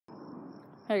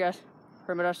Hey guys,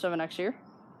 Hermit 7X here,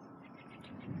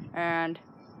 and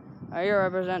I here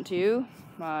represent to you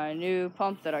my new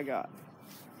pump that I got.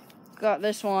 Got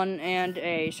this one and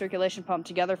a circulation pump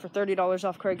together for $30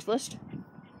 off Craigslist. It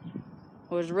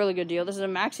was a really good deal. This is a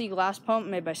max-e-glas pump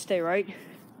made by Sta-Rite.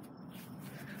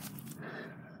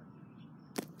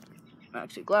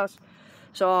 Max-e-glas.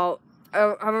 So,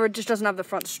 however, it just doesn't have the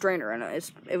front strainer in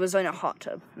it. It was in a hot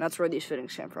tub, and that's where these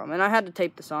fittings came from. And I had to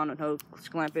tape this on and hose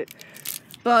clamp it.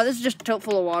 But this is just a tote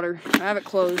full of water. I have it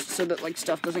closed so that like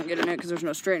stuff doesn't get in it because there's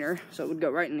no strainer, so it would go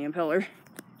right in the impeller.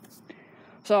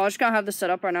 So I just gotta have this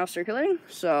set up right now, circulating.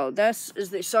 So this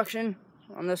is the suction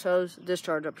on this hose,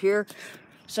 discharge up here.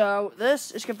 So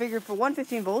this is configured for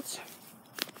 115 volts,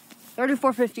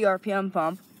 3450 RPM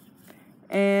pump,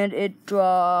 and it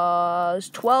draws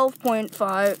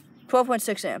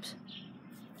 12.6 amps.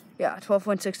 Yeah,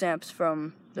 12.6 amps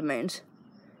from the mains.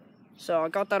 So I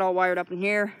got that all wired up in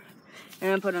here.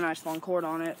 And put a nice long cord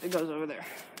on it that goes over there.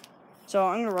 So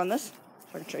I'm gonna run this so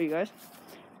I can show you guys.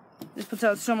 This puts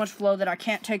out so much flow that I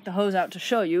can't take the hose out to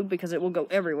show you because it will go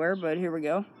everywhere, but here we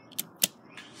go.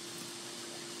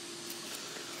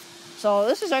 So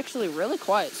this is actually really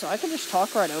quiet, so I can just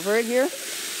talk right over it here.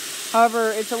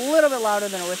 However, it's a little bit louder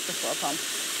than a whisper flow pump.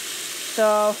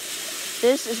 So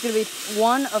this is gonna be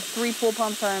one of 3 pool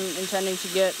pumps I'm intending to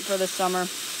get for this summer.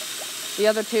 The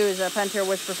other 2 is a Pentair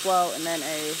whisper flow and then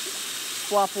a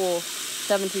Whirlpool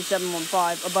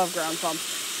 72715 above ground pump.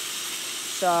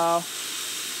 So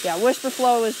yeah, whisper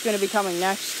flow is going to be coming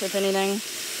next, if anything,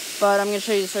 but I'm going to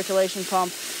show you the circulation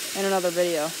pump in another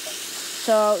video.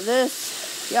 So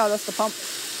this, yeah, that's the pump.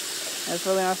 It's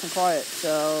really nice and quiet.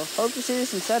 So hope to see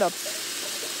this in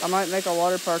setups. I might make a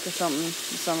water park or something in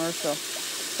summer. So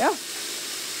yeah,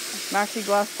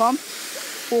 max-e-glas pump,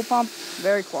 pool pump,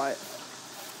 very quiet.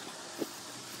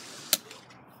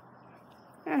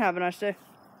 And have a nice day.